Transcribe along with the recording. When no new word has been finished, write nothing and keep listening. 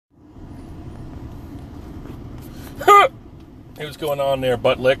Hey, what's going on there,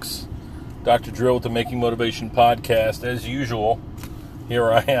 butt licks? Dr. Drill with the Making Motivation Podcast. As usual,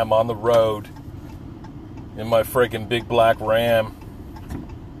 here I am on the road in my freaking big black Ram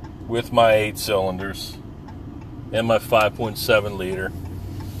with my 8 cylinders and my 5.7 liter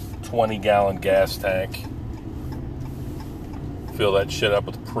 20-gallon gas tank. Fill that shit up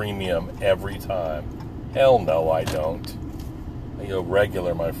with premium every time. Hell no, I don't. I go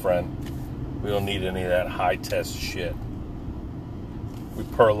regular, my friend. We don't need any of that high-test shit. We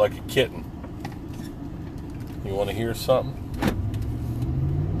purr like a kitten. You want to hear something?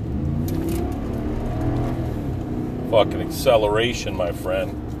 Fucking acceleration, my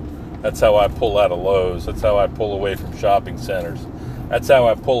friend. That's how I pull out of Lowe's. That's how I pull away from shopping centers. That's how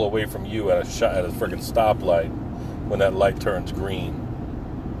I pull away from you at a freaking stoplight when that light turns green.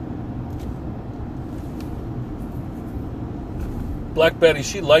 Black Betty,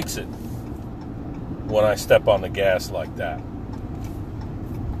 she likes it when I step on the gas like that.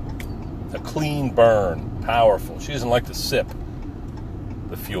 A clean burn, powerful. She doesn't like to sip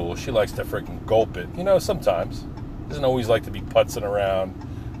the fuel. She likes to freaking gulp it. You know, sometimes. Doesn't always like to be putzing around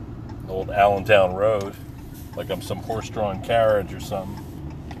the old Allentown Road like I'm some horse-drawn carriage or something.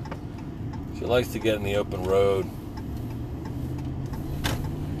 She likes to get in the open road.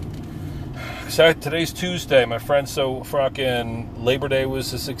 So today's Tuesday, my friend. So fucking Labor Day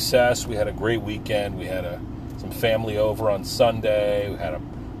was a success. We had a great weekend. We had some family over on Sunday. We had a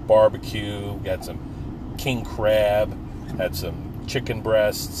barbecue. We had some king crab. Had some chicken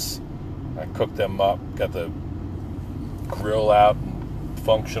breasts. I cooked them up. Got the grill out and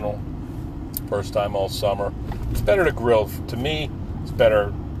functional. First time all summer. It's better to grill. To me, it's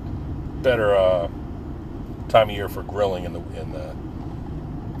better time of year for grilling in the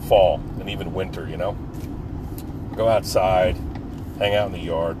fall and even winter, you know. Go outside, hang out in the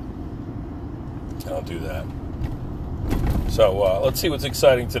yard. I don't do that. So let's see what's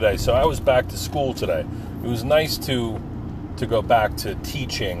exciting today. So I was back to school today. It was nice to go back to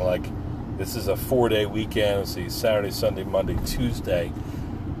teaching. Like, this is a 4-day weekend. Let's see, Saturday, Sunday, Monday, Tuesday.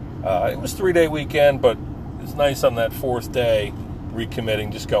 It was a 3-day weekend, but it's nice on that 4th day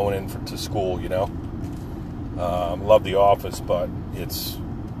recommitting, just going in to school, you know. Love the office, but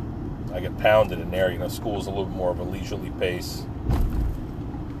I get pounded in there. You know, school's a little bit more of a leisurely pace.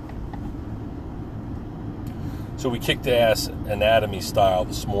 So we kicked ass anatomy style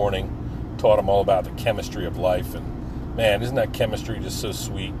this morning. Taught them all about the chemistry of life. And, man, isn't that chemistry just so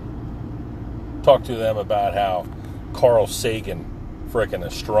sweet? Talked to them about how Carl Sagan, frickin'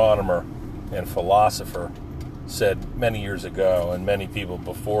 astronomer and philosopher, said many years ago, and many people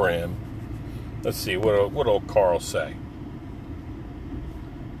before him. Let's see, what old Carl say?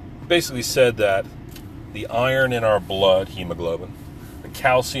 Basically said that the iron in our blood, hemoglobin, the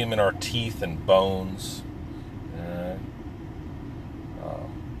calcium in our teeth and bones,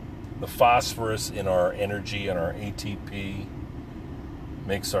 the phosphorus in our energy and our ATP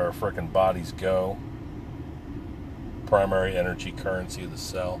makes our frickin' bodies go. Primary energy currency of the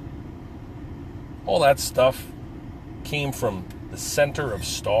cell. All that stuff came from the center of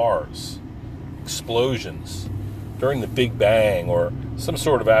stars, explosions during the Big Bang or some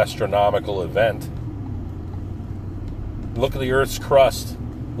sort of astronomical event. Look at the Earth's crust.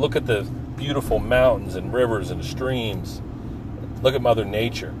 Look at the beautiful mountains and rivers and streams. Look at Mother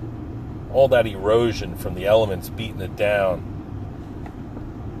Nature. All that erosion from the elements beating it down.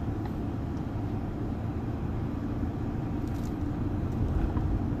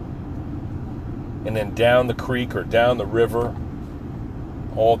 And then down the creek or down the river,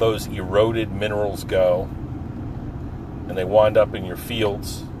 all those eroded minerals go. And they wind up in your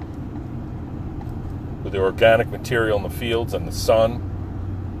fields. With the organic material in the fields and the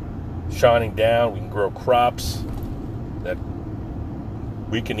sun shining down, we can grow crops that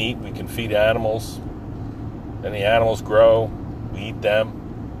we can eat, we can feed animals. Then the animals grow, we eat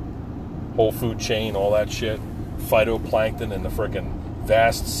them. Whole food chain, all that shit. Phytoplankton in the frickin'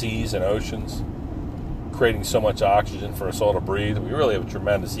 vast seas and oceans, creating so much oxygen for us all to breathe. We really have a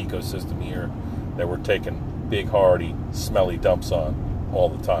tremendous ecosystem here that we're taking big, hardy, smelly dumps on all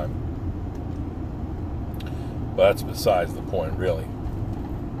the time. But that's besides the point, really.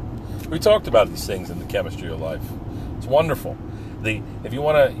 We talked about these things in the chemistry of life. It's wonderful. If you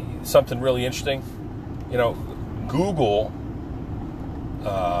want something really interesting, you know, Google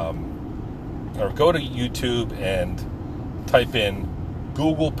or go to YouTube and type in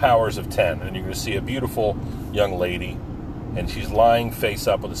Google powers of 10, and you're going to see a beautiful young lady, and she's lying face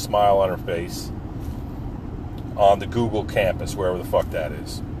up with a smile on her face on the Google campus, wherever the fuck that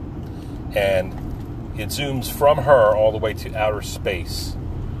is. And it zooms from her all the way to outer space.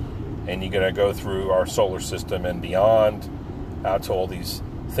 And you're going to go through our solar system and beyond, out to all these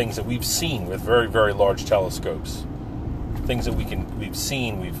things that we've seen with very, very large telescopes. Things that we've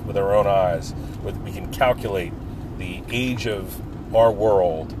seen with our own eyes. We can calculate the age of our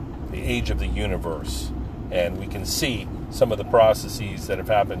world, the age of the universe, and we can see some of the processes that have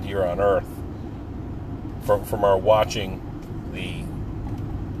happened here on Earth from our watching the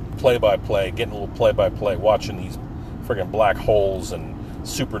play-by-play, getting a little play-by-play, watching these friggin' black holes and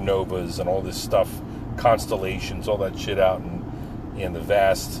supernovas and all this stuff, constellations, all that shit out in the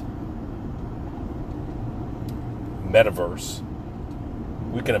vast metaverse.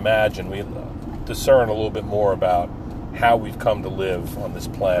 We can imagine, we discern a little bit more about how we've come to live on this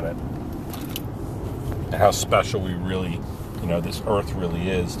planet and how special we really, this Earth really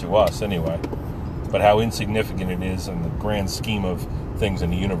is to us anyway, but how insignificant it is in the grand scheme of things in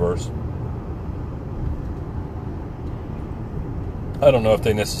the universe. I don't know if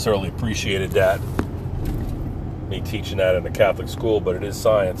they necessarily appreciated that, me teaching that in a Catholic school, but it is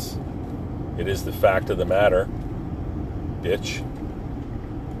science. It is the fact of the matter, bitch.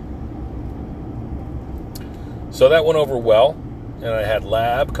 So that went over well, and I had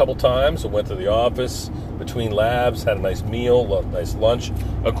lab a couple times. I went to the office between labs, had a nice meal, a nice lunch.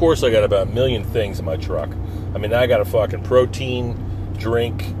 Of course, I got about a million things in my truck. I mean, I got a fucking protein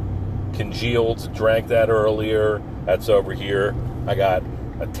drink, congealed, drank that earlier. That's over here. I got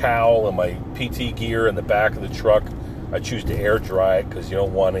a towel and my PT gear in the back of the truck. I choose to air dry it because you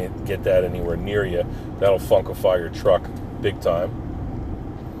don't want to get that anywhere near you. That'll funkify your truck big time.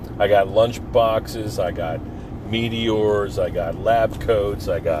 I got lunch boxes. I got meteors. I got lab coats.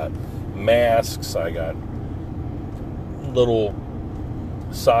 I got masks. I got little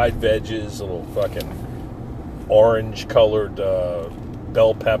side veggies, little fucking orange colored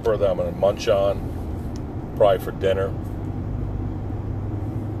bell pepper that I'm going to munch on probably for dinner.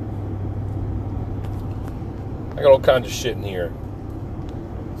 I got all kinds of shit in here.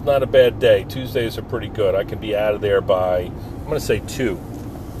 It's not a bad day. Tuesdays are pretty good. I can be out of there by, I'm going to say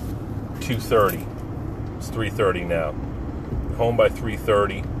 2:30. It's 3:30 now. Home by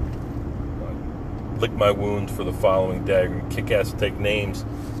 3:30. Lick my wounds for the following day. I'm going to kick ass and take names.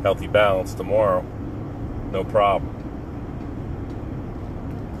 Healthy Balance tomorrow. No problem.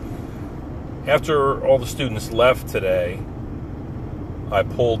 After all the students left today, I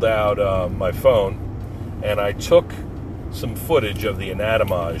pulled out my phone and I took some footage of the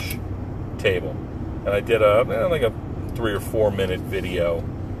anatomage table. And I did like a 3 or 4 minute video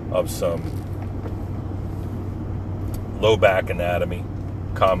of some low back anatomy,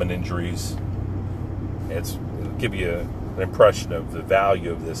 common injuries. It'll give you an impression of the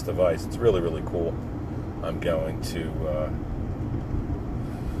value of this device. It's really, really cool. I'm going to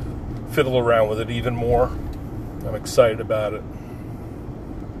fiddle around with it even more. I'm excited about it.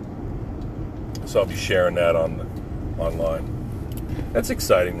 So I'll be sharing that online. That's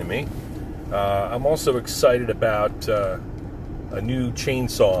exciting to me. I'm also excited about a new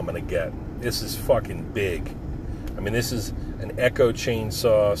chainsaw I'm going to get. This is fucking big. I mean, this is an Echo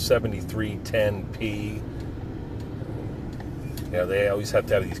chainsaw 7310P. They always have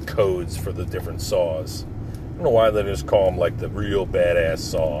to have these codes for the different saws. I don't know why they just call them like the real badass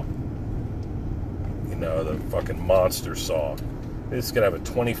saw. The fucking monster saw. It's going to have a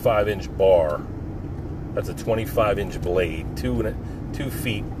 25-inch bar. That's a 25-inch blade. 2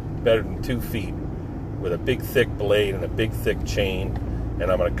 feet, better than 2 feet, with a big, thick blade and a big, thick chain.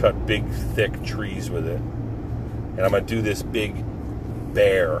 And I'm going to cut big, thick trees with it. And I'm going to do this big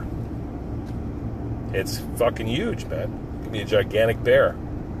bear. It's fucking huge, man. It's going to be a gigantic bear.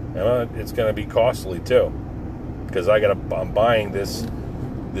 And it's going to be costly, too. Because I'm buying this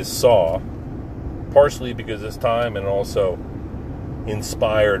saw, partially because it's time and also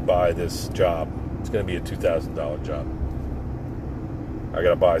inspired by this job. It's going to be a $2,000 job. I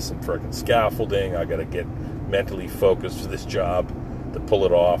got to buy some freaking scaffolding. I got to get mentally focused for this job to pull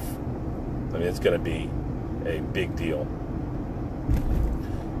it off. I mean, it's going to be a big deal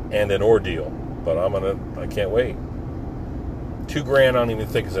and an ordeal. But I can't wait. $2,000 I don't even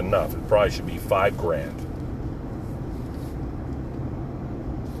think is enough. It probably should be $5,000.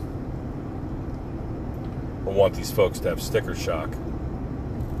 I want these folks to have sticker shock.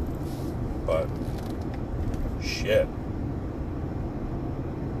 But shit.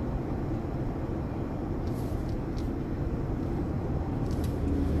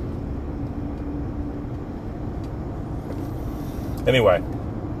 Anyway,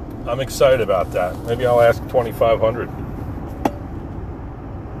 I'm excited about that. Maybe I'll ask $2,500.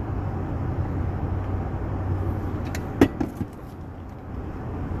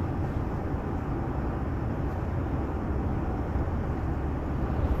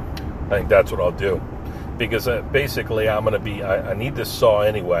 think that's what I'll do. Because basically I'm going to be, I need this saw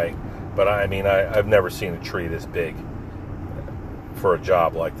anyway, but I've never seen a tree this big for a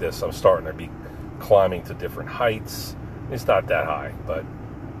job like this. I'm starting to be climbing to different heights. It's not that high, but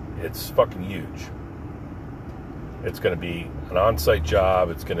it's fucking huge. It's going to be an on-site job.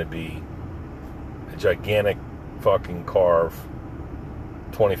 It's going to be a gigantic fucking carve,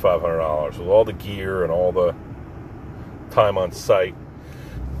 $2,500 with all the gear and all the time on site.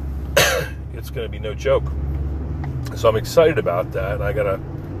 It's going to be no joke. So I'm excited about that.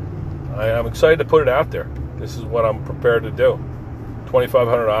 I'm excited to put it out there. This is what I'm prepared to do.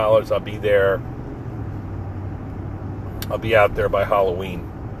 $2,500. I'll be there. I'll be out there by Halloween.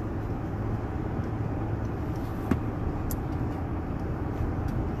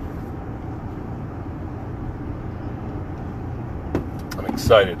 I'm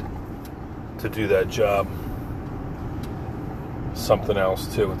excited to do that job. Something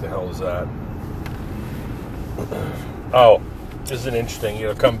else too. What the hell is that? Oh, this is an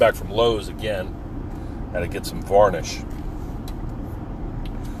interesting. Coming back from Lowe's again. Had to get some varnish.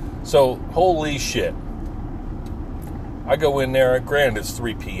 So, holy shit. I go in there, granted it's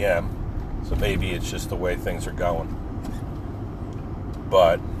 3 p.m., so maybe it's just the way things are going.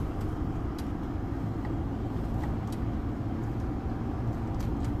 But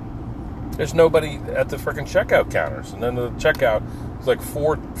there's nobody at the freaking checkout counters. And then the checkout, it's like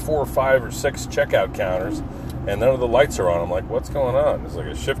four or five or six checkout counters, and none of the lights are on. I'm like, what's going on? Is it like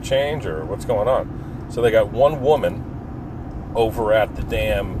a shift change or what's going on? So they got one woman over at the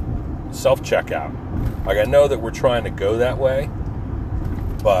damn self-checkout. Like, I know that we're trying to go that way,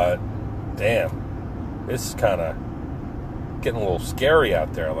 but damn, this is kind of getting a little scary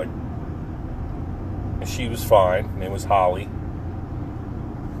out there. Like, and she was fine. Her name was Holly.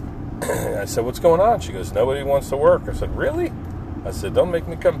 I said, what's going on? She goes, nobody wants to work. I said, really? I said, don't make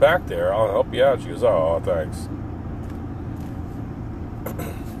me come back there. I'll help you out. She goes, oh, thanks.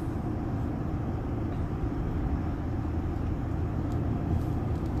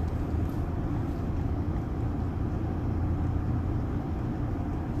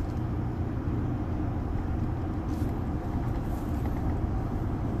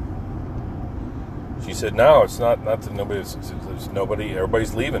 She said, no, it's not that there's nobody,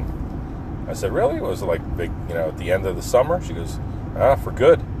 everybody's leaving. I said, really? Was it like big, at the end of the summer? She goes, for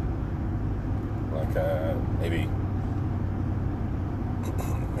good. Like, maybe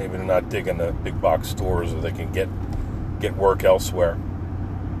they're not digging the big box stores, or they can get work elsewhere.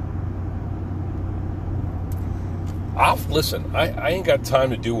 Listen, I ain't got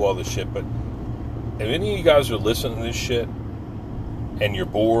time to do all this shit, but if any of you guys are listening to this shit and you're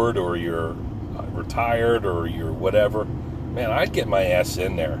bored or you're retired or you're whatever, man, I'd get my ass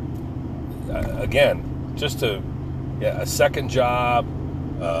in there. Again, just a second job,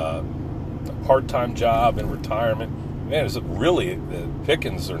 a part-time job in retirement. Man, it's really, the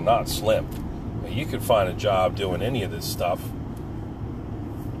pickings are not slim. You could find a job doing any of this stuff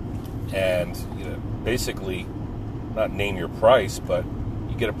and basically not name your price, but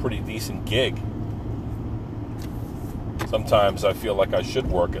you get a pretty decent gig. Sometimes I feel like I should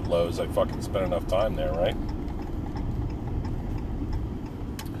work at Lowe's. I fucking spend enough time there, right?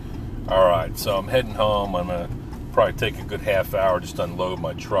 Alright, so I'm heading home. I'm going to probably take a good half hour just to unload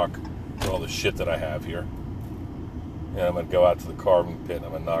my truck with all the shit that I have here. And I'm going to go out to the carving pit and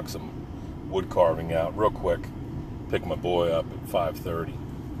I'm going to knock some wood carving out real quick. Pick my boy up at 5:30.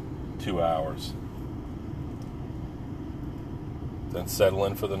 2 hours. Then settle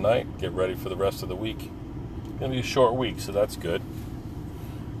in for the night. Get ready for the rest of the week. It's going to be a short week, so that's good.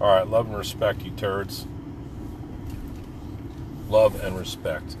 Alright, love and respect, you turds. Love and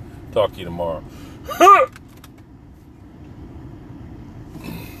respect. Talk to you tomorrow.